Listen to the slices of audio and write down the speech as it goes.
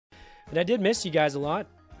But I did miss you guys a lot.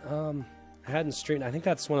 I hadn't streamed. I think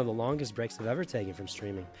that's one of the longest breaks I've ever taken from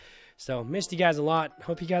streaming. So, missed you guys a lot.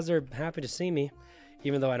 Hope you guys are happy to see me,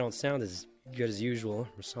 even though I don't sound as good as usual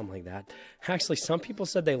or something like that. Actually, some people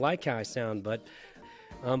said they like how I sound, but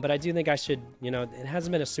I do think I should, you know, it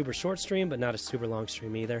hasn't been a super short stream, but not a super long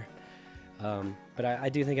stream either. But I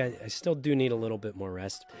do think I still do need a little bit more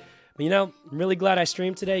rest. But, you know, I'm really glad I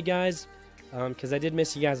streamed today, guys, because I did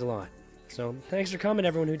miss you guys a lot. So, thanks for coming,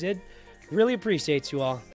 everyone who did. Really appreciate you all.